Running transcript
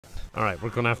Alright, we're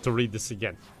gonna have to read this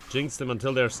again. Jinx them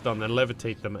until they're stunned, then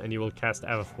levitate them, and you will cast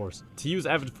Avid Force. To use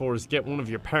Avid Force, get one of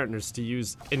your partners to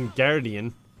use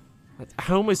Enguardian.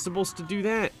 How am I supposed to do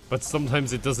that? But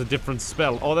sometimes it does a different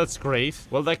spell. Oh, that's great.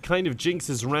 Well, that kind of Jinx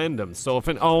is random, so if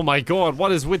oh my god,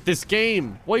 what is with this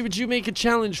game? Why would you make a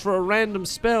challenge for a random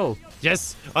spell?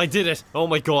 Yes, I did it. Oh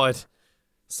my god.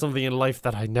 Something in life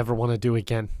that I never want to do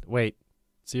again. Wait.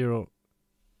 0.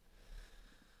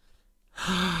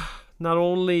 Not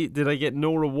only did I get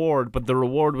no reward, but the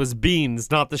reward was beans,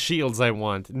 not the shields I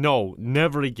want. No,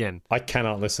 never again. I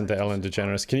cannot listen to Ellen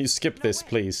DeGeneres. Can you skip this,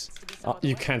 please? Oh,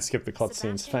 you can't skip the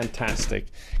cutscenes. Fantastic.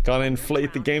 Gotta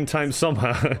inflate the game time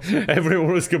somehow.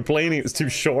 Everyone was complaining it was too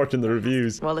short in the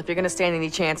reviews. Well, if you're gonna stand any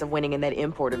chance of winning in that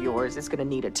import of yours, it's gonna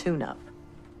need a tune-up.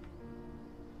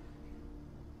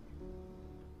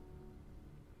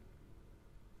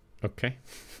 Okay.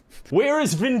 Where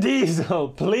is Vin Diesel?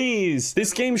 Please!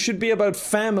 This game should be about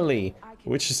family,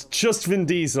 which is just Vin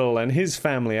Diesel and his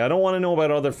family. I don't want to know about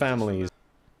other families.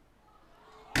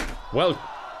 Well,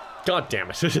 god damn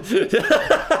it.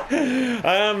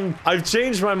 I've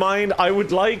changed my mind. I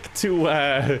would like to,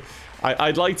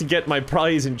 I'd like to get my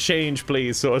prize in change,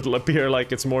 please, so it'll appear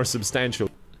like it's more substantial.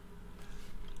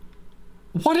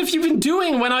 What have you been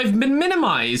doing when I've been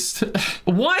minimized?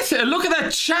 What? Look at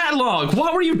that chat log.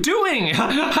 What were you doing? How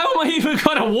am I even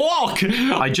gonna walk?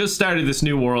 I just started this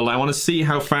new world. I want to see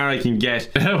how far I can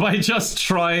get by just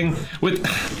trying with...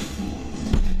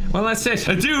 Well, that's it.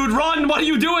 Dude, run! What are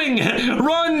you doing?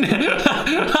 Run!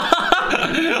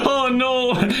 Oh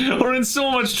no, we're in so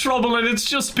much trouble and it's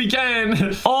just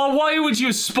began. Oh, why would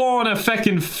you spawn a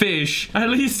feckin' fish? At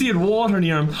least he had water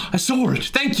near him. A sword,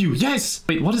 thank you, yes.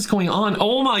 Wait, what is going on?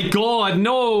 Oh my god,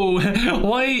 no.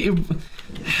 Why?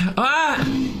 Ah!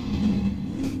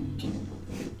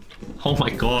 Oh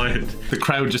my god. The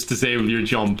crowd just disabled your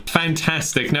jump.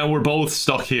 Fantastic, now we're both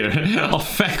stuck here. Oh,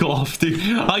 feck off, dude.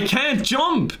 I can't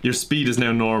jump! Your speed is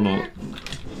now normal.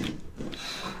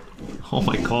 Oh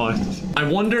my god. I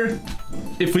wonder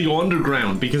if we go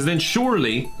underground, because then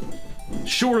surely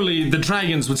the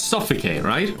dragons would suffocate,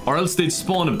 right? Or else they'd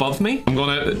spawn above me. I'm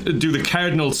gonna do the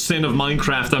cardinal sin of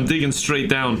Minecraft. I'm digging straight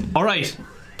down. Alright.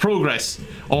 Progress.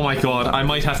 Oh my god, I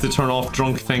might have to turn off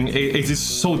drunk thing. It is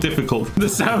so difficult. The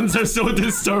sounds are so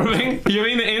disturbing. You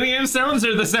mean the in-game sounds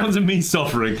or the sounds of me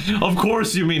suffering? Of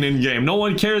course you mean in-game. No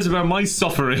one cares about my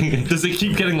suffering. Does it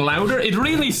keep getting louder? It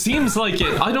really seems like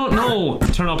it. I don't know.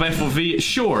 Turn up FOV.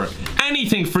 Sure.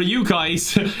 Anything for you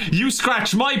guys. You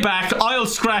scratch my back, I'll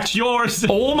scratch yours.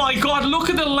 Oh my god,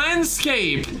 look at the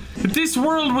landscape. This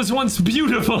world was once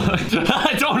beautiful.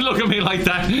 Don't look at me like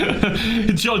that.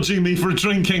 Judging me for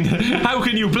drinking. How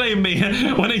can you blame me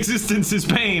when existence is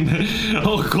pain?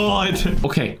 Oh god.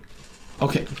 Okay.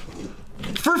 Okay.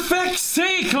 For feck's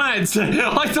sake, lads!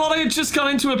 I thought I had just got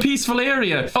into a peaceful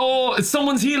area. Oh,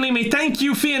 someone's healing me. Thank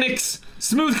you, Phoenix.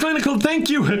 Smooth Clinical,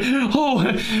 thank you.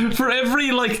 Oh, for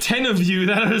every like 10 of you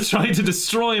that are trying to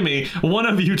destroy me, one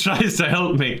of you tries to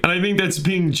help me. And I think that's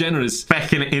being generous.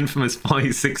 Back in Infamous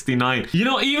 569. You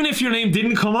know, even if your name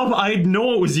didn't come up, I'd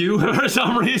know it was you for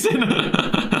some reason.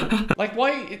 Like,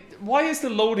 why is the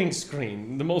loading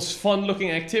screen the most fun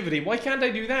looking activity? Why can't I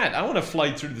do that? I want to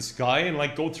fly through the sky and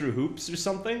like go through hoops or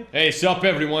something. Hey, sup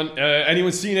everyone.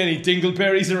 Anyone seen any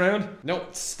dingleberries around? No,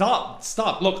 stop.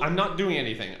 Look, I'm not doing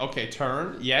anything. Okay, turn.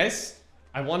 Yes.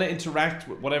 I want to interact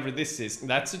with whatever this is.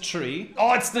 That's a tree.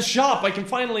 Oh, it's the shop. I can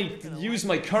finally use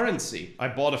my currency. I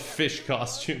bought a fish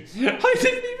costume. I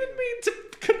didn't even mean to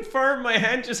confirm. My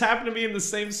hand just happened to be in the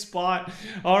same spot.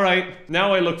 All right,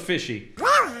 now I look fishy.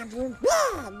 Where have you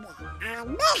been? I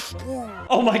missed you.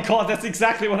 Oh my god, that's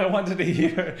exactly what I wanted to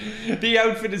hear. The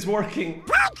outfit is working.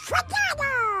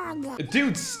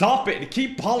 Dude, stop it.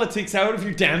 Keep politics out of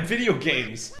your damn video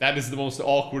games. That is the most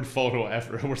awkward photo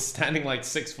ever. We're standing like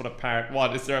 6 foot apart.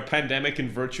 What, is there a pandemic in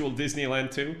virtual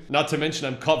Disneyland too? Not to mention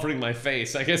I'm covering my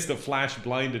face. I guess the flash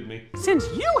blinded me. Since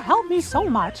you helped me so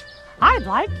much, I'd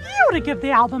like you to give the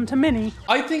album to Minnie.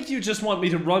 I think you just want me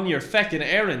to run your feckin'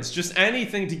 errands. Just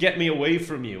anything to get me away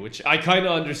from you, which I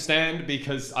kinda understand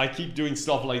because I keep doing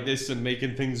stuff like this and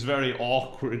making things very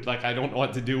awkward. Like I don't know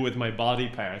what to do with my body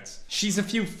parts. She's a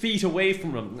few feet away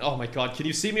from him. Oh my god, can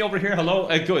you see me over here? Hello?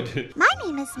 Good. My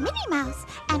name is Minnie Mouse,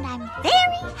 and I'm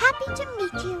very happy to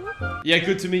meet you. Yeah,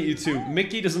 good to meet you too.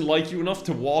 Mickey doesn't like you enough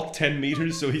to walk 10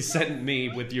 meters, so he sent me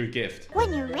with your gift.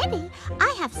 When you're ready,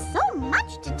 I have so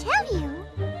much to tell you.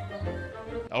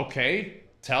 Okay,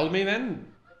 tell me then.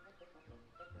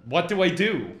 What do I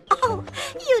do? Oh,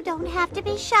 you don't have to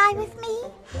be shy with me.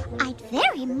 I'd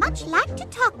very much like to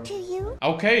talk to you.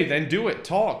 Okay, then do it.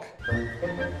 Talk.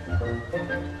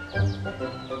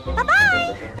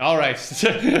 Bye-bye. All right.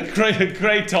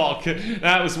 Great talk.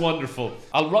 That was wonderful.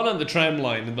 I'll run on the tram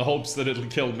line in the hopes that it'll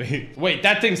kill me. Wait,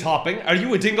 that thing's hopping. Are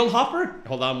you a dingle hopper?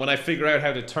 Hold on, when I figure out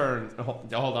how to turn.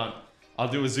 Hold on. I'll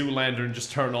do a Zoolander and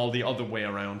just turn all the other way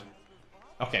around.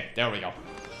 Okay, there we go.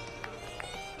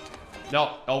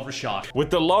 No, overshot. With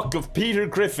the luck of Peter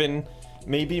Griffin,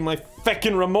 maybe my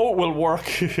feckin' remote will work.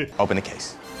 Open the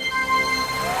case.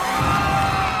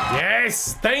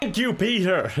 Yes, thank you,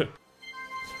 Peter.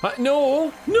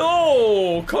 No,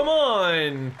 come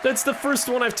on. That's the first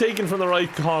one I've taken from the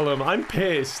right column. I'm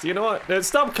pissed. You know what?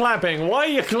 Stop clapping. Why are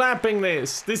you clapping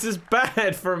this? This is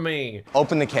bad for me.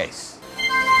 Open the case.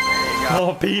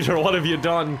 Oh, Peter, what have you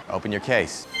done? Open your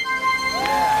case.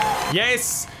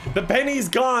 Yes, the penny's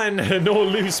gone. No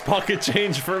loose pocket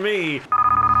change for me.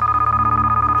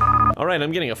 All right,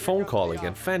 I'm getting a phone call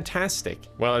again. Fantastic.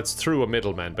 Well, it's through a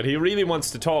middleman, but he really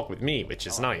wants to talk with me, which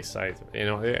is nice.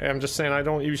 I'm just saying I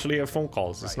don't usually have phone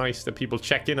calls. It's nice that people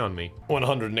check in on me.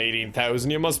 118,000,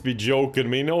 you must be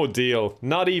joking me. No deal.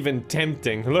 Not even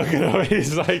tempting. Look at him.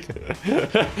 He's like,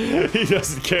 he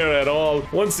doesn't care at all.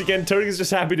 Once again, Turk is just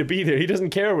happy to be there. He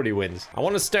doesn't care when he wins. I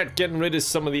want to start getting rid of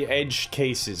some of the edge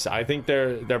cases. I think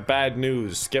they're bad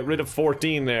news. Get rid of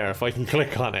 14 there if I can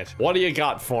click on it. What do you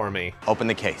got for me? Open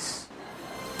the case.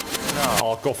 No.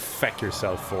 Oh, go feck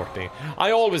yourself, 14.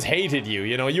 I always hated you,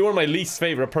 you know, you were my least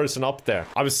favorite person up there.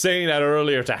 I was saying that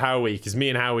earlier to Howie, because me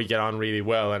and Howie get on really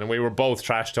well, and we were both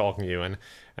trash-talking you,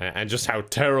 and just how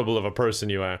terrible of a person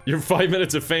you are. Your 5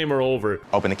 minutes of fame are over.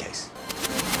 Open the case.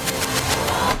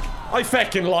 I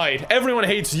feckin' lied. Everyone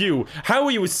hates you.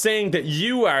 Howie was saying that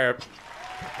you are...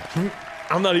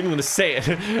 I'm not even gonna say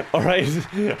it, alright?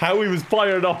 Howie was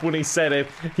fired up when he said it.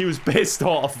 He was pissed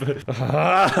off. That's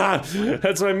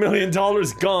my $1 million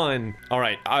gone.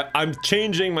 Alright, I'm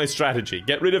changing my strategy.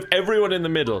 Get rid of everyone in the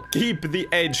middle. Keep the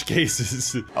edge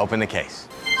cases. Open the case.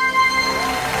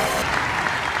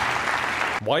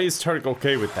 Why is Turk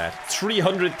okay with that?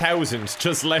 300,000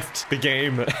 just left the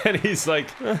game, and he's like,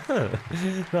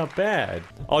 not bad.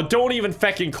 Oh, don't even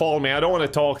feckin' call me. I don't want to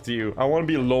talk to you. I want to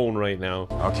be alone right now.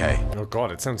 Okay. Oh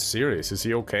god, it sounds serious. Is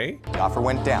he okay? The offer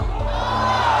went down.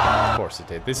 Of course it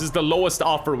did. This is the lowest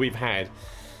offer we've had.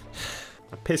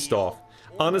 I'm pissed off.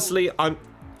 Honestly,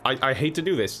 I hate to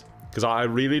do this, because I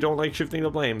really don't like shifting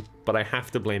the blame, but I have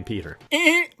to blame Peter.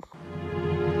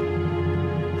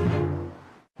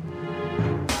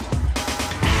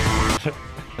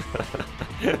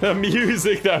 The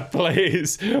music that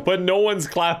plays, but no one's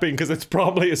clapping because it's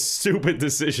probably a stupid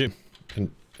decision.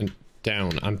 And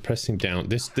down. I'm pressing down.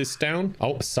 This down?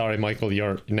 Oh, sorry, Michael.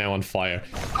 You're now on fire.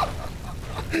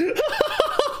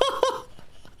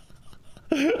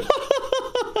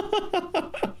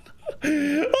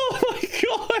 Oh my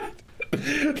god!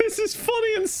 This is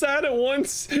funny and sad at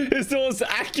once. It's the most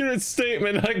accurate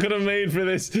statement I could have made for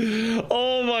this.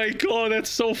 Oh my god, that's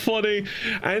so funny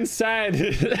and sad.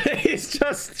 He's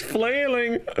just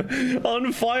flailing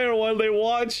on fire while they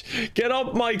watch. Get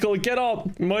up, Michael, get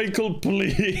up. Michael,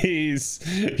 please.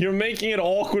 You're making it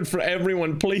awkward for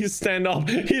everyone. Please stand up.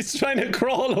 He's trying to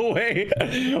crawl away.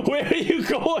 Where are you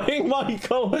going,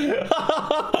 Michael?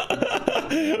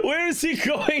 Where is he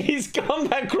going? He's come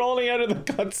back crawling out of the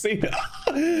cutscene.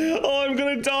 Oh, I'm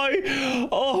gonna die.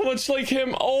 Oh, much like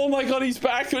him. Oh my god, he's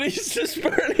back, but he's just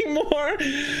burning more.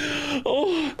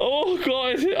 Oh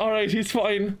god. Alright, he's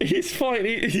fine. He's fine.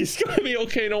 He's gonna be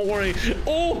okay, don't worry.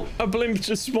 Oh, a blimp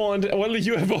just spawned. Well, the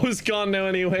UFO's gone now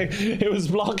anyway. It was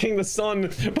blocking the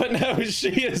sun, but now she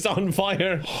is on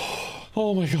fire.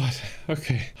 Oh my god.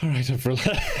 Okay. Alright, I'm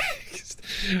relaxed.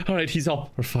 Alright, he's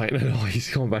up. We're fine. Oh, he's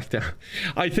going back down.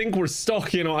 I think we're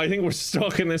stuck, you know. I think we're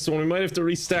stuck in this one. We might have to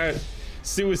restart.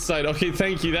 Suicide. Okay,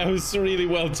 thank you. That was really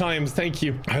well timed. Thank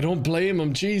you. I don't blame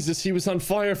him. Jesus, he was on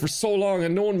fire for so long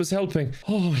and no one was helping.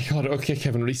 Oh my god. Okay,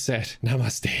 Kevin, reset.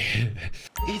 Namaste.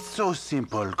 It's so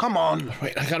simple. Come on.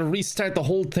 Wait, I gotta restart the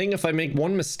whole thing if I make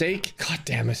one mistake? God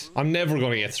damn it. I'm never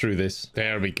gonna get through this.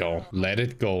 There we go. Let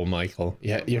it go, Michael.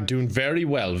 Yeah, you're doing very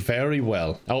well. Very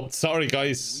well. Oh, sorry,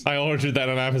 guys. I ordered that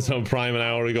on Amazon Prime an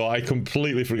hour ago. I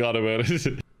completely forgot about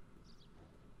it.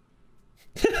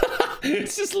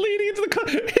 It's just leading into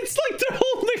the it's like they're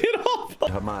holding it up.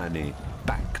 Hermione,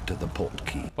 back to the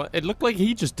portkey. But it looked like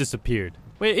he just disappeared.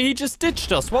 Wait, he just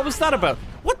ditched us. What was that about?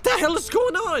 What the hell is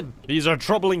going on? These are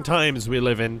troubling times we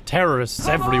live in. Terrorists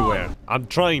everywhere. I'm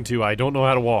trying to. I don't know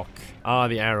how to walk. Ah,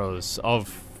 the arrows.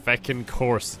 Of feckin'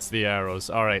 course it's the arrows.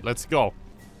 Alright, let's go.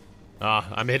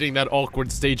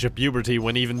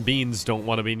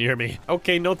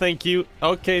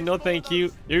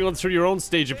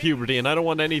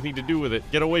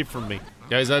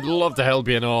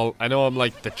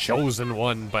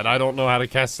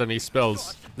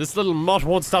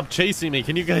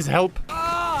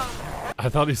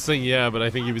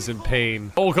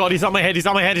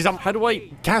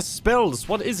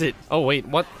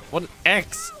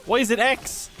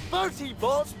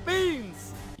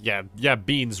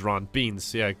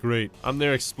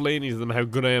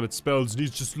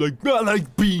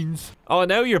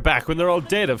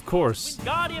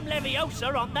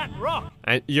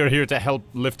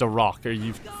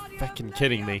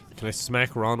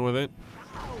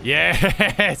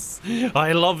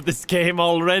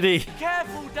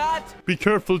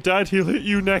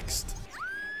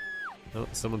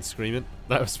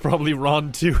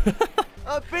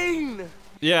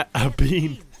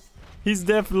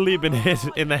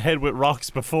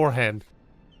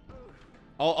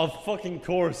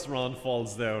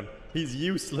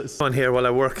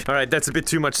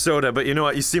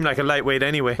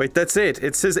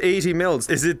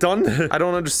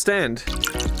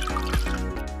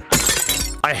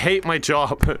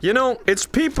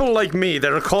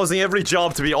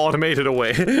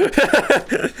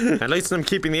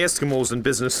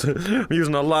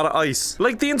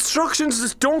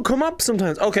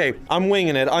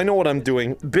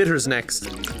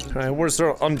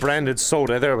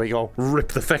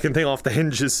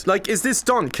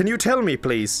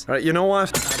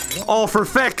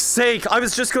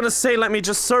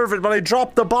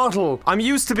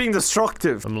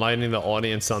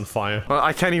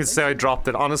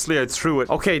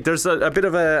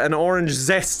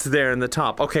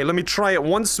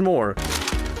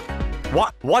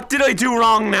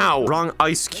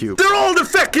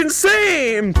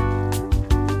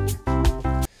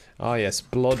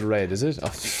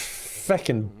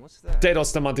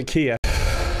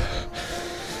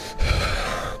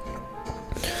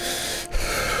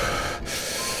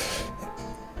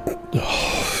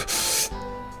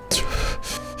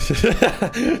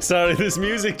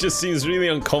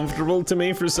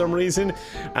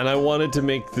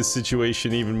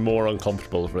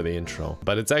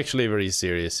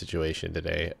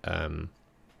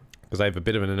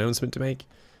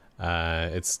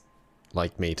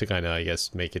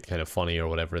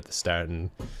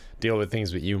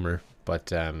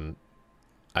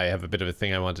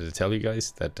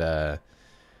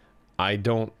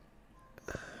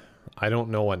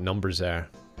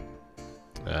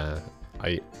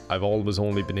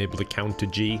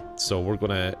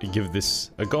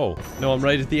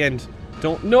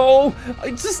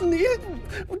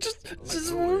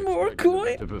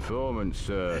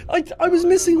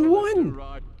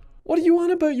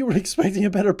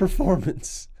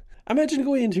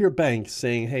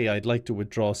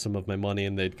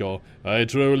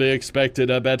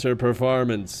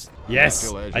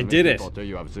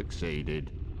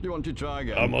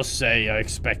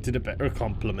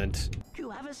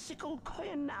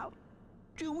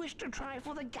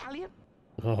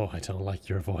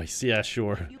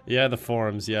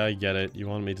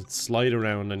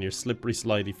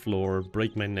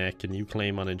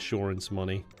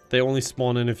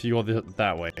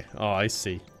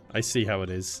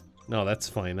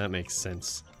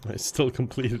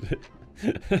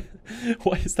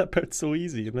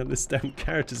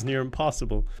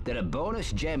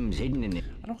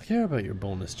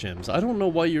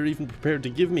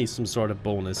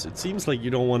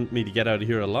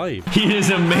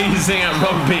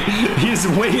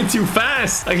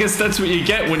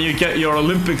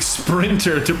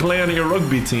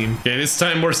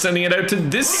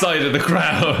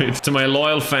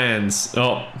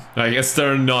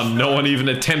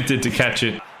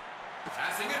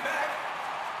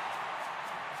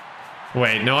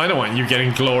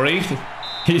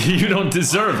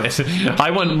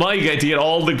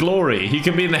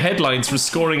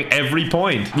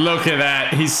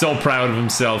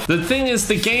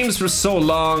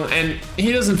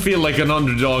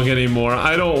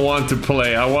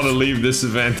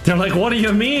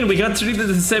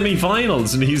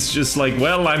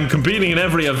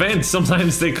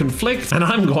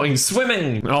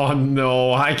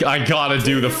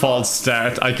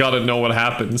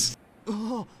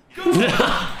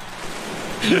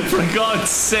 For God's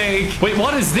sake. Wait,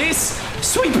 what is this?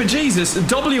 Sweet bejesus,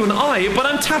 W and I, but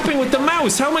I'm tapping with the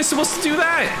mouse. How am I supposed to do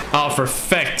that? Oh, for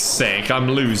feck's sake, I'm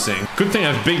losing. Good thing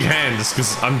I have big hands,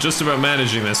 because I'm just about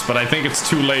managing this, but I think it's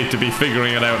too late to be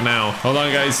figuring it out now. Hold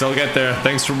on, guys, I'll get there.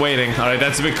 Thanks for waiting. Alright,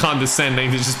 that's a bit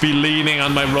condescending to just be leaning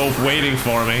on my rope waiting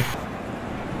for me.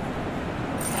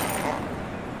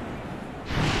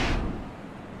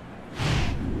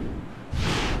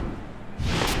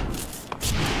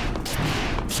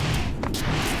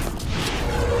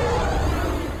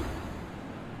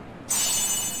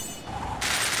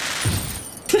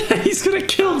 He's gonna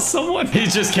kill someone. He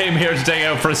just came here to take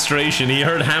out frustration. He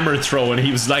heard hammer throw and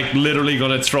he was like literally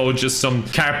gonna throw just some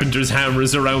carpenter's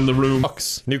hammers around the room.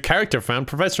 New character found,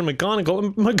 Professor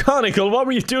McGonagall. McGonagall, what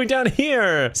were you doing down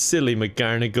here? Silly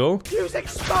McGarnagle. Use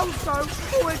exposed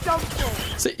or don't.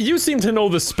 So you seem to know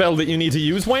the spell that you need to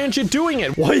use. Why aren't you doing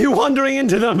it? Why are you wandering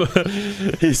into them?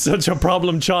 He's such a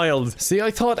problem child. See, I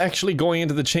thought actually going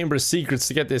into the Chamber of Secrets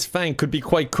to get this fang could be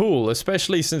quite cool,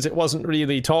 especially since it wasn't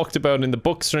really talked about in the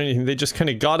books or anything. They just kind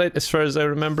of got it, as far as I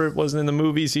remember. It wasn't in the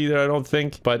movies either, I don't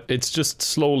think. But it's just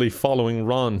slowly following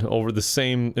Ron over the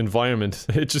same environment.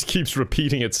 It just keeps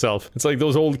repeating itself. It's like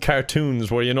those old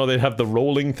cartoons where, you know, they'd have the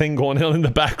rolling thing going on in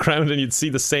the background and you'd see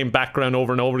the same background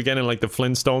over and over again in like the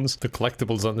Flintstones. The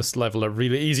collectibles on this level are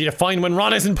really easy to find when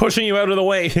Ron isn't pushing you out of the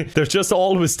way. They're just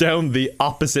always down the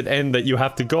opposite end that you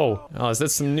have to go. Oh, is that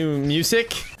some new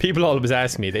music? People always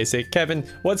ask me, they say, Kevin,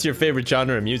 what's your favorite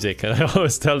genre of music? And I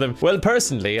always tell them, well,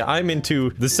 personally, I'm into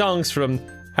the songs from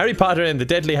Harry Potter and the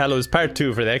Deathly Hallows Part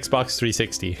 2 for the Xbox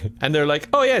 360. And they're like,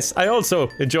 oh yes, I also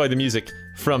enjoy the music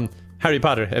from Harry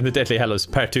Potter and the Deathly Hallows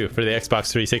Part 2 for the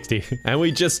Xbox 360. And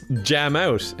we just jam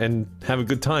out and have a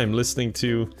good time listening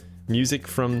to music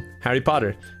from Harry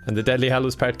Potter and the Deathly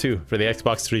Hallows Part 2 for the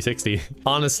Xbox 360.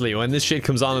 Honestly, when this shit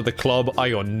comes on at the club, I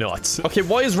go nuts. Okay,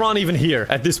 why is Ron even here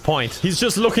at this point? He's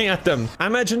just looking at them.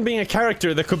 Imagine being a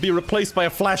character that could be replaced by a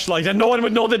flashlight and no one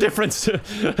would know the difference.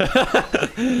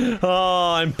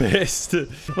 Oh, I'm pissed.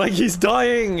 Like, he's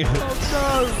dying.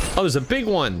 Oh, there's a big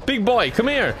one. Big boy, come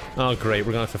here. Oh, great.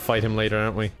 We're gonna have to fight him later,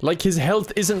 aren't we? Like, his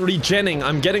health isn't regenning.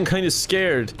 I'm getting kind of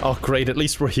scared. Oh, great. At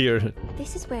least we're here.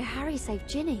 This is where Harry saved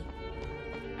Ginny.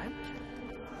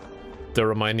 They're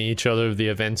reminding each other of the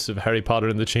events of Harry Potter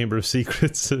and the Chamber of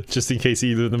Secrets, just in case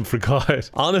either of them forgot.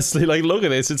 Honestly, like, look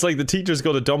at this. It's like the teachers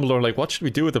go to Dumbledore, like, what should we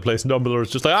do with the place? And Dumbledore's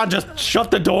just like, ah, just shut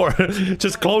the door.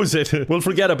 Just close it. We'll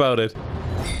forget about it.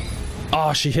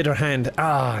 Oh, she hit her hand.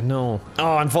 Ah, no.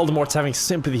 Oh, and Voldemort's having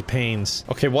sympathy pains.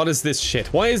 Okay, what is this shit?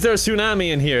 Why is there a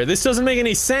tsunami in here? This doesn't make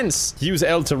any sense. Use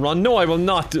L to run. No, I will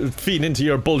not feed into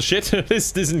your bullshit.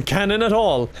 This isn't canon at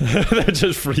all. They're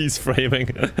just freeze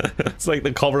framing. It's like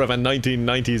the cover of a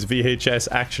 1990s VHS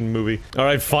action movie.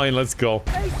 Alright, fine, let's go.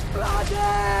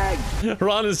 Exploding!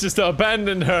 Ron has just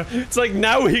abandoned her. It's like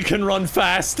now he can run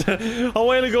fast. A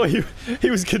while ago, he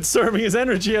was conserving his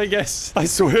energy, I guess. I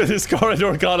swear this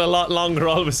corridor got a lot longer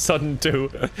all of a sudden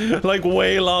too. Like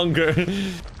way longer.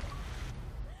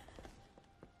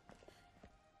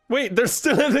 Wait, they're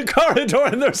still in the corridor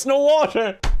and there's no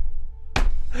water.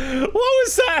 What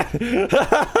was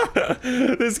that?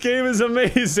 This game is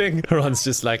amazing. Ron's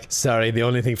just like, sorry, the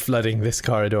only thing flooding this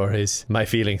corridor is my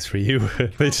feelings for you.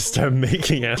 They just start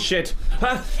making out. Shit.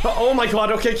 Oh my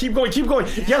god, okay, keep going, keep going.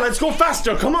 Yeah, let's go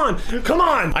faster, come on, come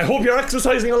on. I hope you're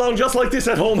exercising along just like this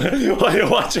at home while you're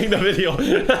watching the video.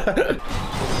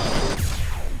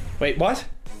 Wait, what?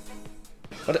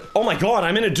 What? Oh my god,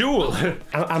 I'm in a duel.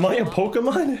 Am I a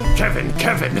Pokemon?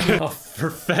 Kevin. Oh, for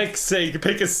feck's sake,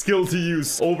 pick a skill to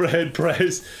use. Overhead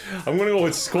press. I'm gonna go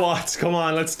with squats. Come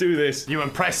on, let's do this. You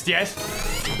impressed yet?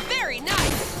 Very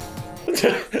nice.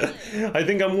 I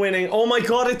think I'm winning. Oh my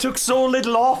god, it took so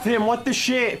little off him. What the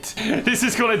shit? This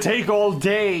is gonna take all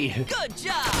day. Good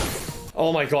job.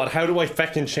 Oh my god, how do I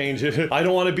feckin' change it? I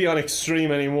don't want to be on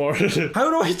extreme anymore.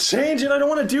 How do I change it? I don't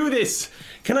want to do this.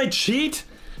 Can I cheat?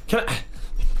 Can I...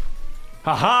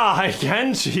 Haha, I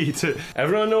can cheat.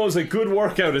 Everyone knows a good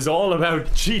workout is all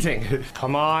about cheating.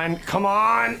 Come on, come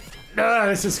on.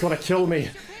 This is gonna kill me.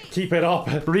 Keep it up.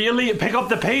 Really? Pick up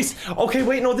the pace? Okay,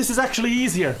 wait, no, this is actually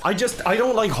easier. I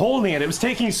don't like holding it. It was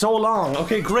taking so long.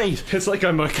 Okay, great. It's like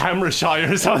I'm a camera shy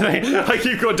or something. I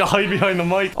keep going to hide behind the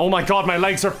mic. Oh my god, my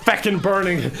legs are feckin'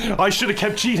 burning. I should have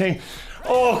kept cheating.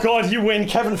 Oh god, you win.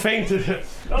 Kevin fainted.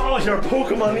 Oh, your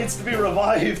Pokemon needs to be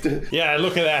revived. Yeah,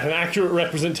 look at that. An accurate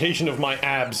representation of my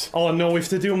abs. Oh no, we have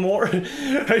to do more?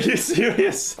 Are you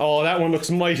serious? Oh, that one looks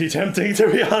mighty tempting, to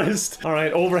be honest.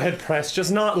 Alright, overhead press.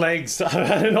 Just not legs. I've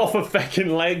had enough of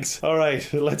feckin' legs.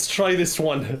 Alright, let's try this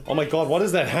one. Oh my god, what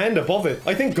is that hand above it?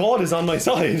 I think God is on my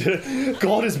side.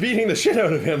 God is beating the shit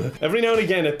out of him. Every now and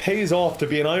again, it pays off to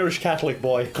be an Irish Catholic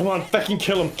boy. Come on, feckin'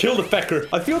 kill him. Kill the fecker.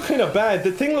 I feel kind of bad.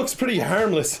 The thing looks pretty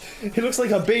harmless. He looks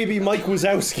like a baby Mike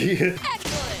Wazowski.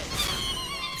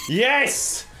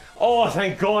 Yes! Oh,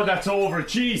 thank God that's over.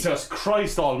 Jesus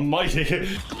Christ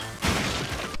almighty.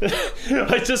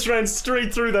 I just ran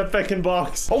straight through that feckin'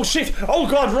 box. Oh shit! Oh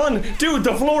god, run! Dude,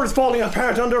 the floor is falling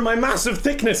apart under my massive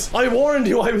thickness. I warned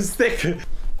you I was thick.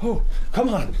 Oh, come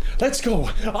on, let's go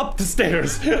up the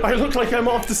stairs. I look like I'm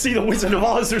off to see the Wizard of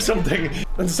Oz or something.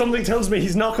 And something tells me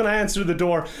he's not gonna answer the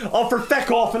door. Oh, for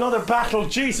feck off, another battle,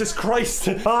 Jesus Christ.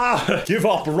 Ah, give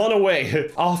up, run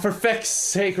away. Oh, for feck's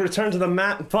sake, return to the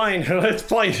mat. Fine, let's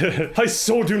fight. I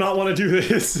so do not want to do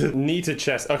this. Knee to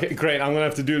chest. Okay, great, I'm gonna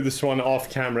have to do this one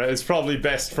off camera. It's probably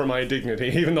best for my dignity,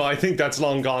 even though I think that's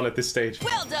long gone at this stage.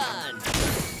 Well done!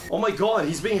 Oh my god,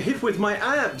 he's being hit with my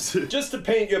abs! Just to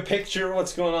paint you a picture of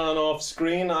what's going on off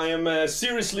screen, I am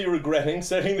seriously regretting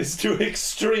setting this to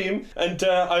extreme, and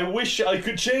I wish I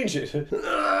could change it.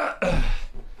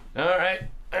 Alright,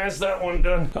 there's that one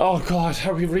done. Oh god,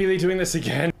 are we really doing this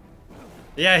again?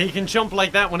 Yeah, he can jump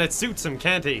like that when it suits him,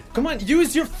 can't he? Come on,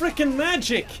 use your frickin'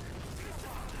 magic!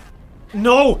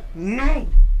 No! No!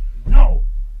 No!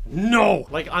 No!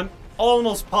 Like, I'm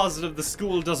almost positive the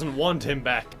school doesn't want him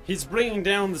back. He's bringing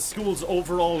down the school's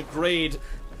overall grade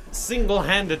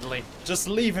single-handedly. Just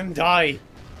leave him die.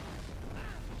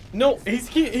 No,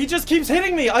 he just keeps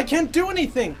hitting me. I can't do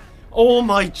anything. Oh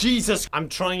my Jesus. I'm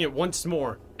trying it once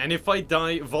more. And if I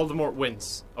die, Voldemort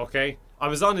wins. Okay? I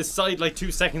was on his side like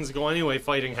 2 seconds ago anyway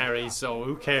fighting Harry, so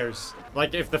who cares?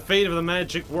 Like, if the fate of the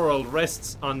magic world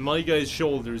rests on my guys'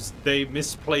 shoulders, they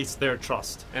misplaced their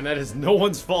trust. And that is no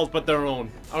one's fault but their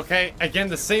own. Okay, again,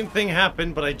 the same thing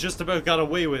happened, but I just about got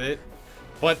away with it.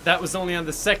 But that was only on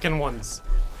the second ones.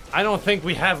 I don't think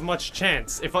we have much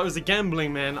chance. If I was a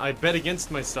gambling man, I'd bet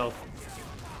against myself.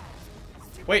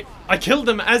 Wait, I killed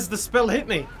him as the spell hit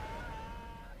me.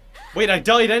 Wait, I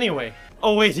died anyway.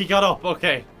 Oh wait, he got up,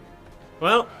 okay.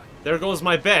 Well, there goes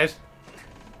my bet.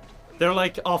 They're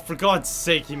like, oh, for God's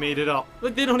sake, he made it up.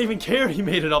 Like, they don't even care he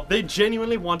made it up. They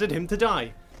genuinely wanted him to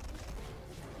die.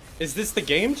 Is this the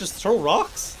game? Just throw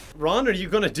rocks? Ron, are you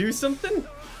gonna do something?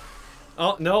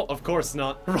 Oh, no, of course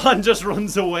not. Ron just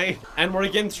runs away. And we're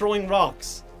again throwing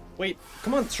rocks. Wait,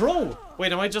 come on, throw.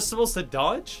 Wait, am I just supposed to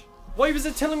dodge? Why was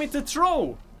it telling me to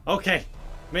throw? Okay,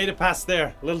 made it past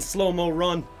there. A little slow-mo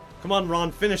run. Come on,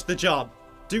 Ron, finish the job.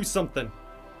 Do something.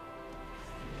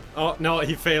 Oh, no,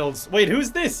 he fails. Wait,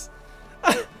 who's this?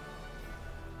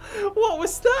 What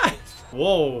was that?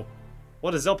 Whoa.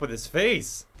 What is up with his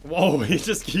face? Whoa, he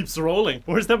just keeps rolling.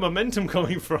 Where's that momentum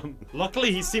coming from?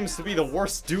 Luckily, he seems to be the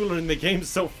worst dueler in the game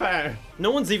so far. No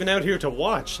one's even out here to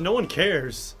watch. No one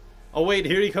cares. Oh, wait,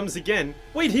 here he comes again.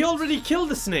 Wait, he already killed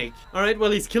the snake. Alright,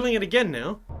 well, he's killing it again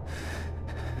now.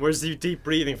 Where's he deep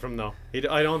breathing from, though?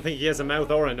 I don't think he has a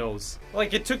mouth or a nose.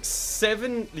 Like, it took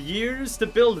 7 years to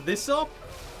build this up?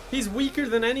 He's weaker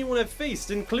than anyone I've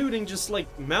faced, including just, like,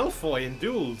 Malfoy in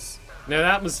duels. Now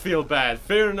that must feel bad.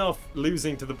 Fair enough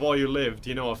losing to the boy who lived,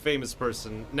 you know, a famous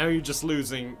person. Now you're just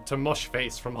losing to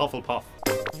Mushface from Hufflepuff.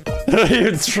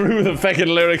 You threw the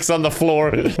feckin' lyrics on the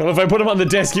floor. Well, if I put them on the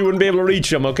desk, you wouldn't be able to reach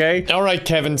them, okay? Alright,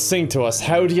 Kevin, sing to us.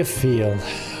 How do you feel?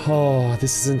 Oh,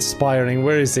 this is inspiring.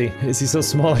 Where is he? Is he so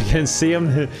small I can't see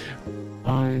him?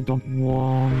 I don't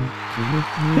want to live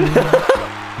here.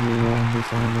 Here on this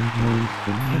island made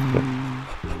for me.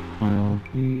 I'll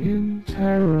be in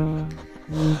terror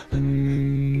with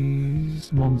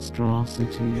these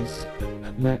monstrosities.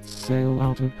 Let's sail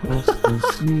out across the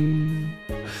sea.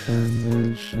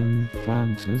 An ocean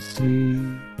fantasy.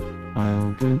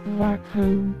 I'll go back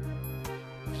home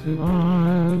to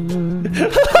Ireland.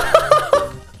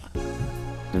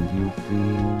 Don't you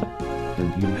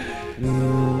feel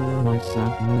my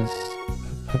sadness?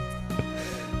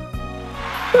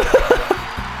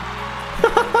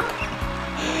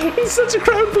 He's such a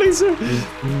crowd pleaser.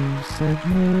 If you said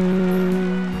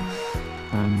no,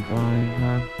 and I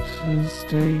had to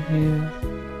stay here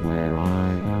where I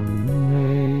am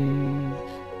made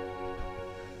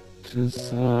to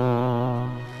suffer.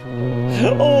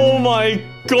 Oh my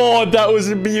god, that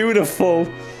was beautiful.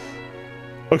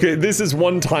 Okay, this is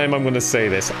one time I'm gonna say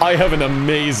this. I have an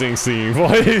amazing singing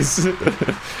voice.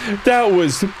 That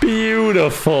was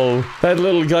beautiful. That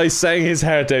little guy sang his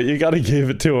heart out. You gotta give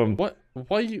it to him. What?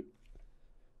 Why you...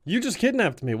 You just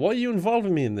kidnapped me. Why are you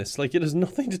involving me in this? Like, it has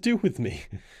nothing to do with me.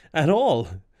 At all.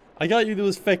 I got you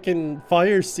those fucking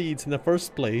fire seeds in the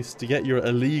first place to get your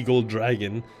illegal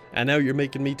dragon, and now you're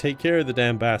making me take care of the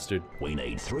damn bastard. We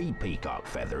need 3 peacock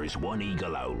feathers, 1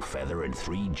 eagle owl feather, and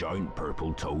 3 giant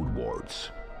purple toad warts.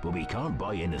 But we can't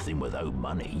buy anything without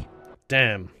money.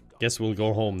 Damn. Guess we'll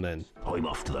go home then. I'm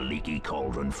off to the leaky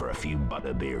cauldron for a few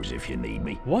butter beers if you need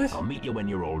me. What? I'll meet you when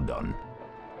you're all done.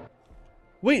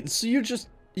 Wait, so you just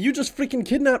freaking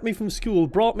kidnapped me from school,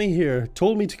 brought me here,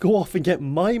 told me to go off and get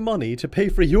my money to pay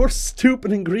for your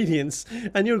stupid ingredients,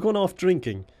 and you're going off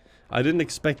drinking. I didn't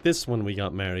expect this when we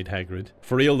got married, Hagrid.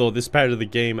 For real though, this part of the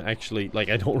game actually, like,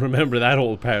 I don't remember that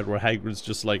whole part where Hagrid's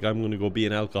just like, I'm gonna go be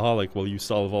an alcoholic while you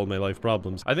solve all my life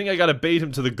problems. I think I gotta bait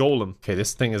him to the golem. Okay,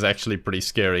 this thing is actually pretty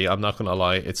scary, I'm not gonna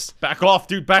lie. It's... Back off,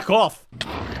 dude, back off!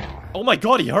 Oh my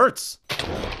god, he hurts!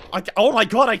 Oh my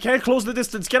god, I can't close the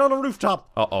distance, get on the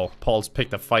rooftop! Uh-oh, Paul's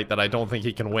picked a fight that I don't think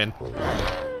he can win.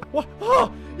 What?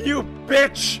 Oh, you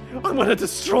bitch! I'm gonna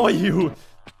destroy you!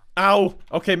 Ow.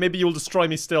 Okay, maybe you'll destroy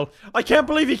me still. I can't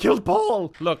believe he killed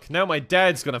Paul! Look, now my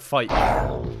dad's gonna fight.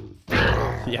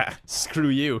 Yeah, screw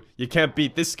you. You can't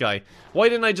beat this guy. Why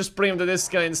didn't I just bring him to this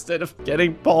guy instead of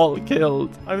getting Paul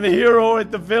killed? I'm the hero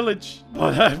at the village.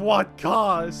 But at what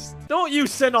cost? Don't you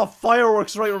send off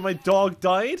fireworks right where my dog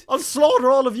died. I'll slaughter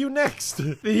all of you next.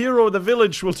 The hero of the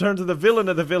village will turn to the villain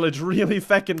of the village really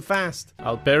feckin' fast.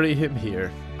 I'll bury him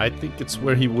here. I think it's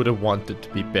where he would have wanted to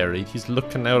be buried. He's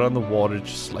looking out on the water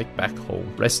just like back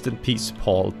home. Rest in peace,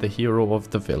 Paul, the hero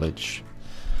of the village.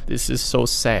 This is so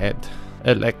sad.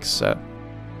 Alexa,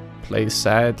 play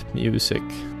sad music.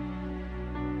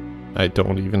 I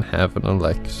don't even have an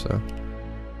Alexa.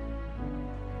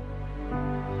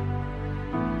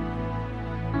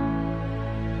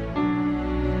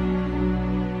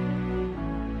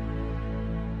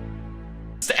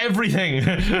 Everything.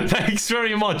 Thanks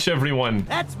very much, everyone.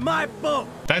 That's my boat.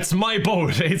 That's my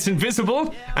boat. It's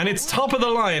invisible and it's top of the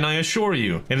line, I assure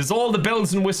you. It has all the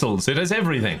bells and whistles. It has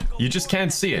everything. You just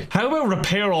can't see it. How about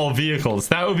repair all vehicles?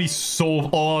 That would be so...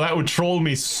 Oh, that would troll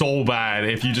me so bad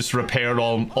if you just repaired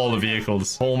all the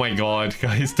vehicles. Oh my god,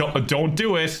 guys, don't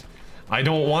do it. I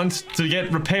don't want to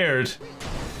get repaired.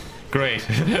 Great.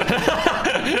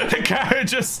 The car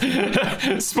just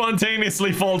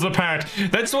spontaneously falls apart.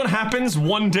 That's what happens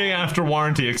one day after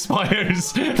warranty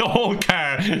expires. The whole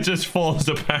car just falls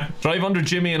apart. Drive under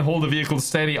Jimmy and hold the vehicle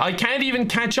steady. I can't even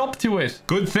catch up to it.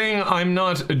 Good thing I'm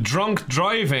not drunk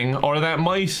driving, or that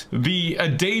might be a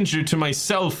danger to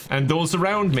myself and those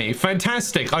around me.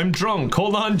 Fantastic. I'm drunk.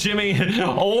 Hold on, Jimmy.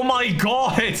 Oh my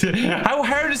god. How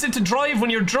hard is it to drive when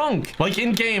you're drunk? Like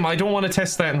in game, I don't want to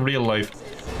test that in real life.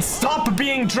 Stop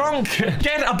being drunk!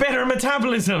 Get a better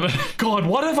metabolism! God,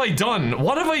 what have I done?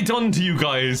 What have I done to you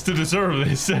guys to deserve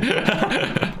this?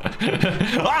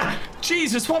 Ah!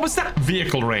 Jesus, what was that?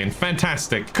 Vehicle rain.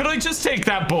 Fantastic. Could I just take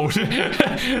that boat?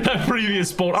 That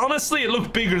previous boat. Honestly, it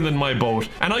looked bigger than my boat.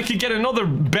 And I could get another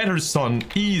better sun.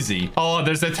 Easy. Oh,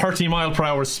 there's a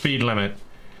 30-mile-per-hour speed limit.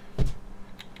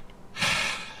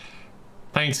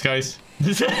 Thanks, guys.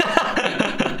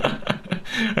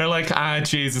 They're like, ah,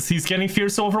 Jesus, he's getting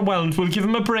fierce overwhelmed. We'll give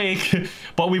him a break.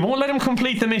 But we won't let him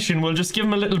complete the mission. We'll just give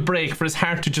him a little break for his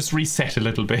heart to just reset a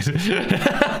little bit.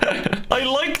 I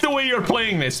like the way you're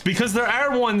playing this, because there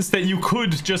are ones that you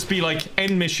could just be like,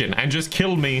 end mission, and just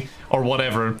kill me, or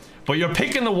whatever. But you're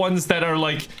picking the ones that are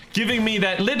like, giving me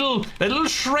that little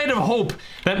shred of hope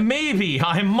that maybe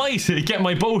I might get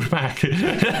my boat back.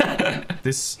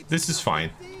 This is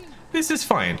fine. This is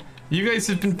fine. You guys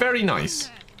have been very nice.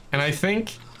 And I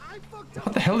think...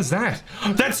 What the hell is that?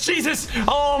 That's Jesus!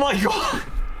 Oh my god!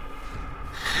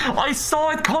 I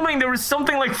saw it coming. There was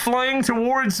something like flying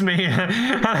towards me.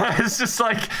 And I was just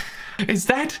like, is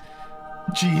that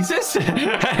Jesus?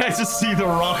 I just see the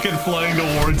rocket flying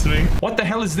towards me. What the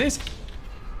hell is this?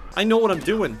 I know what I'm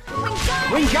doing.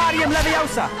 Wingardium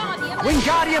Leviosa!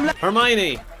 Wingardium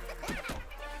Hermione!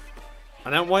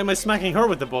 And now why am I smacking her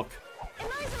with the book?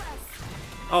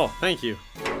 Oh, thank you.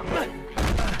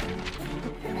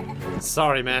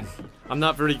 Sorry, man. I'm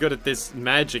not very good at this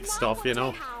magic stuff, you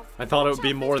know. I thought it would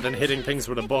be more than hitting things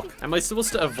with a book. Am I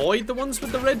supposed to avoid the ones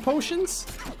with the red potions?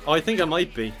 Oh, I think I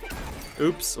might be.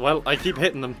 Oops. Well, I keep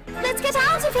hitting them. Let's get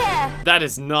out of here! That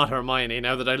is not Hermione,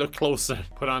 now that I look closer.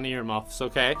 Put on earmuffs,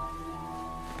 okay?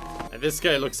 This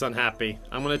guy looks unhappy.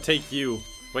 I'm gonna take you.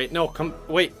 Wait, no, come...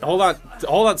 Wait, hold on.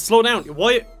 Hold on, slow down.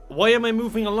 Why am I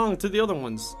moving along to the other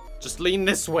ones? Just lean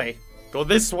this way. Go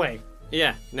this way.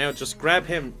 Yeah, now just grab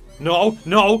him.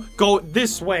 No, go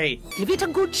this way. Give it a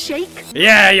good shake.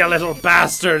 Yeah, you little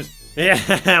bastard.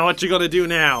 Yeah, what you gonna do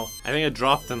now? I think I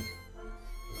dropped him.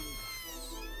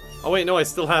 Oh wait, no, I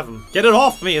still have him. Get it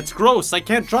off me, it's gross, I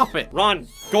can't drop it. Run,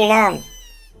 go long.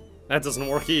 That doesn't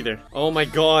work either. Oh my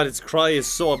god, its cry is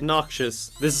so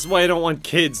obnoxious. This is why I don't want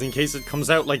kids, in case it comes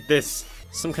out like this.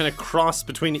 Some kind of cross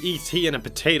between E.T. and a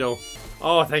potato.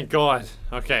 Oh, thank god.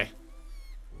 Okay.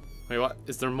 Wait, what?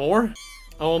 Is there more?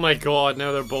 Oh my god,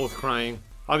 now they're both crying.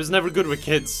 I was never good with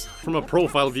kids. From a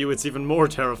profile view, it's even more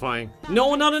terrifying.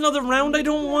 No, not another round, I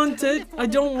don't want it. I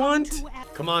don't want.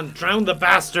 Come on, drown the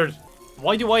bastard.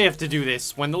 Why do I have to do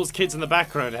this when those kids in the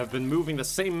background have been moving the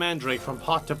same mandrake from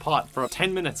pot to pot for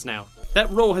 10 minutes now? That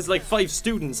row has like 5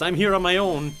 students, I'm here on my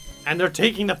own, and they're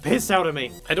taking the piss out of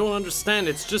me. I don't understand,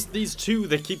 it's just these 2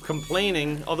 that keep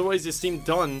complaining, otherwise they seem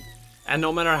done. And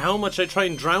no matter how much I try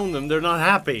and drown them, they're not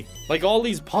happy. Like, all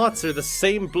these pots are the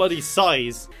same bloody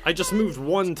size. I just moved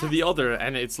one to the other,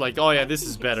 and it's like, oh yeah, this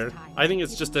is better. I think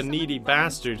it's just a needy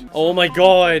bastard. Oh my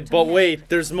god, but wait,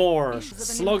 there's more.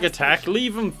 Slug attack,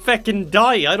 leave him feckin'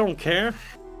 die, I don't care.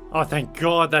 Oh, thank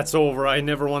god that's over. I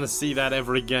never want to see that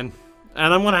ever again.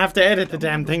 And I'm gonna have to edit the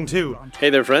damn thing too. Hey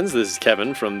there friends, this is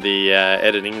Kevin from the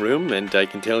editing room, and I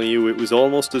can tell you it was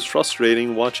almost as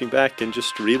frustrating watching back and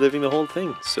just reliving the whole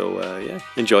thing. So yeah,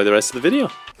 enjoy the rest of the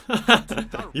video.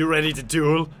 You ready to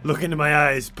duel? Look into my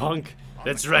eyes, punk.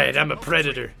 That's right, I'm a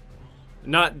predator.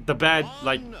 Not the bad,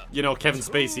 like, you know, Kevin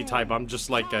Spacey type. I'm just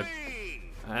like an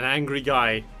angry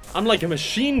guy. I'm like a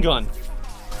machine gun.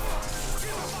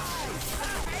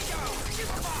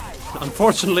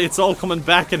 Unfortunately, it's all coming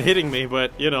back and hitting me,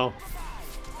 but, you know.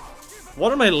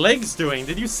 What are my legs doing?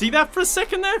 Did you see that for a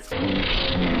second there?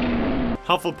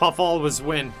 Hufflepuff always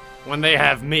win when they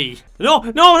have me. No,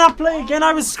 not play again.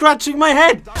 I was scratching my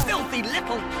head. Filthy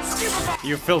little stupid.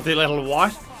 You filthy little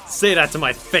what? Say that to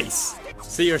my face.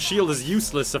 See, your shield is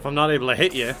useless if I'm not able to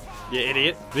hit you. You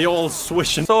idiot. The old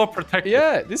swishing. So protected.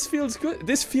 Yeah, this feels good.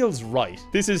 This feels right.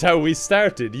 This is how we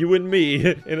started, you and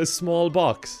me, in a small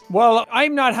box. Well,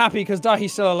 I'm not happy because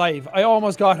Dahi's still alive. I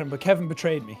almost got him, but Kevin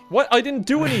betrayed me. What? I didn't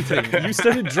do anything. You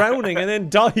started drowning and then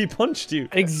Dahi punched you.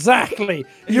 Exactly.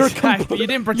 You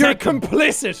didn't protect him. You're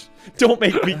complicit. Don't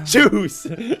make me choose.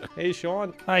 Hey,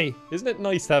 Sean. Hi. Isn't it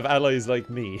nice to have allies like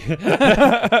me?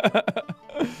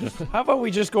 How about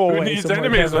we just go away? Who needs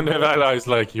enemies when they have allies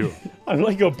like you? I'm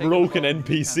like a broken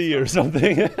NPC or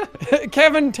something.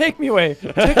 Kevin, take me away.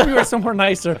 Take me away somewhere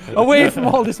nicer. Away from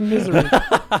all this misery.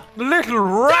 Little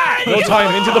rat! No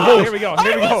time, into the boat. Here we go,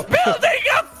 here we go. Building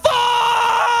a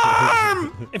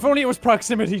farm! If only it was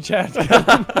proximity chat.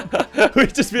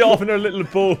 We'd just be off in our little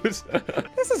boat.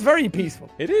 This is very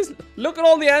peaceful. It is. Look at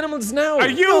all the animals now. Are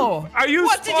you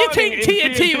What did you think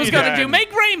TNT was gonna do?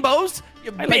 Make rainbows?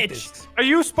 You bitch. Are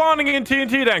you spawning in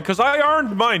TNT then? Because I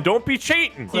earned mine. Don't be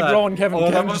cheating. Keep rolling, Kevin.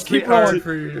 Kevin, just keep rolling.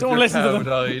 Don't listen to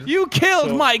them. You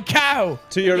killed my cow.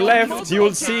 To your left, you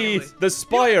will see the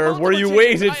spire where you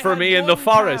waited for me in the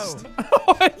forest.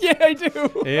 Yeah, I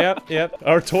do. Yep.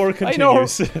 Our tour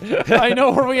continues. I know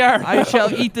where we are. I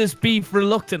shall eat this beef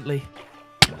reluctantly.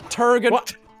 Turgan.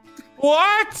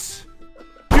 What?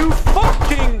 You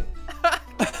fucking...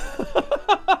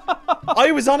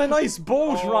 I was on a nice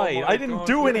boat ride. I didn't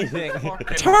do anything.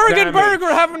 Turgan Burger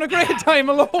having a great time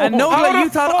alone. And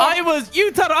Nogla,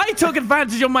 you thought I took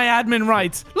advantage of my admin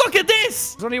rights. Look at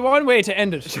this. There's only one way to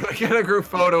end it. Should we get a group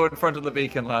photo in front of the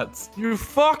beacon, lads? You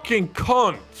fucking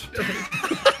cunt.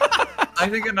 I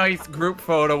think a nice group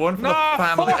photo, one for the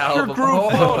family fuck album. Your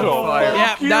group photo.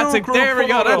 Yeah, there we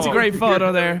go. That's a great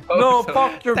photo there. No,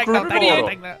 fuck your group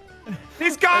photo.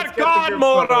 He's got God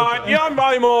mode on. Yeah,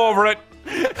 I'm over it.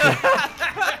 I'm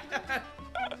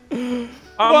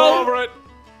over it.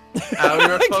 We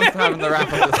were supposed to have the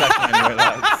wrap up the second anyway,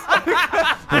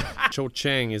 lads. Cho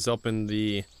Chang is up in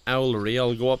the owlery.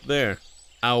 I'll go up there.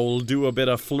 I'll do a bit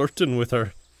of flirting with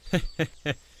her.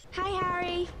 Hi,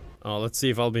 Harry. Oh, let's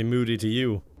see if I'll be moody to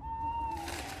you.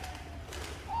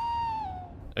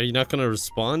 Are you not gonna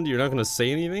respond? You're not gonna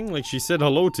say anything? Like, she said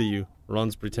hello to you.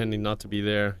 Ron's pretending not to be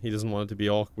there. He doesn't want it to be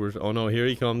awkward. Oh no, here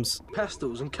he comes.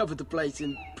 Pastels and covered the place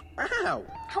in... Ow!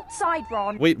 Outside,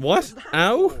 Ron. Wait, what?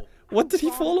 Ow? What did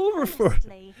he fall over for?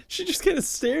 She just kind of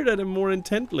stared at him more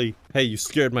intently. Hey, you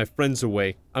scared my friends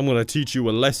away. I'm gonna teach you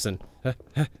a lesson.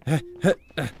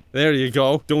 There you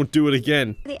go. Don't do it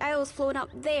again. The owl's flown up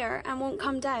there and won't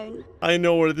come down. I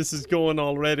know where this is going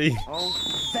already. Oh,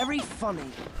 very funny.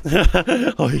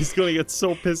 Oh, he's gonna get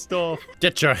so pissed off.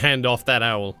 Get your hand off that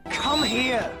owl. Come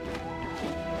here.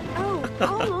 Oh,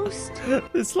 almost.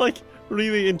 It's like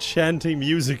really enchanting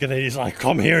music, and then he's like,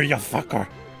 "Come here, you fucker."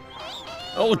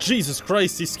 Oh, Jesus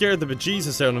Christ, he scared the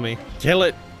bejesus out of me. Kill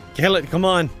it. Kill it, come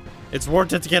on. It's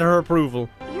worth it to get her approval.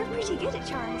 You're pretty good at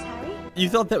charms, Harry. You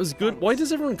thought that was good? Why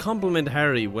does everyone compliment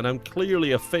Harry when I'm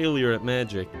clearly a failure at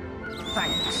magic?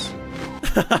 Thanks.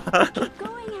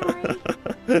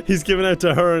 He's giving out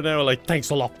to her now, like, thanks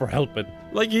a lot for helping.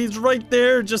 Like, he's right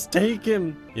there, just take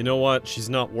him. You know what? She's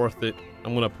not worth it.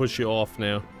 I'm gonna push you off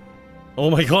now. Oh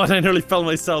my god, I nearly fell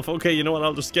myself. Okay, you know what?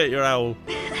 I'll just get your owl.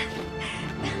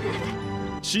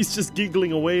 She's just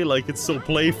giggling away like it's so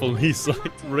playful. He's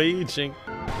like raging.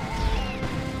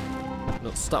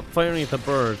 No, stop firing at the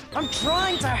bird. I'm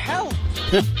trying to help.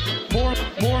 More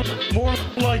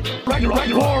like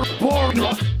Ragnarok. More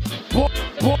like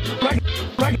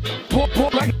Ragnarok.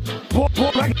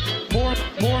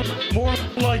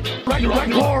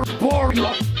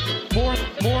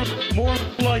 More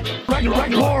like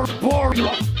Ragnarok.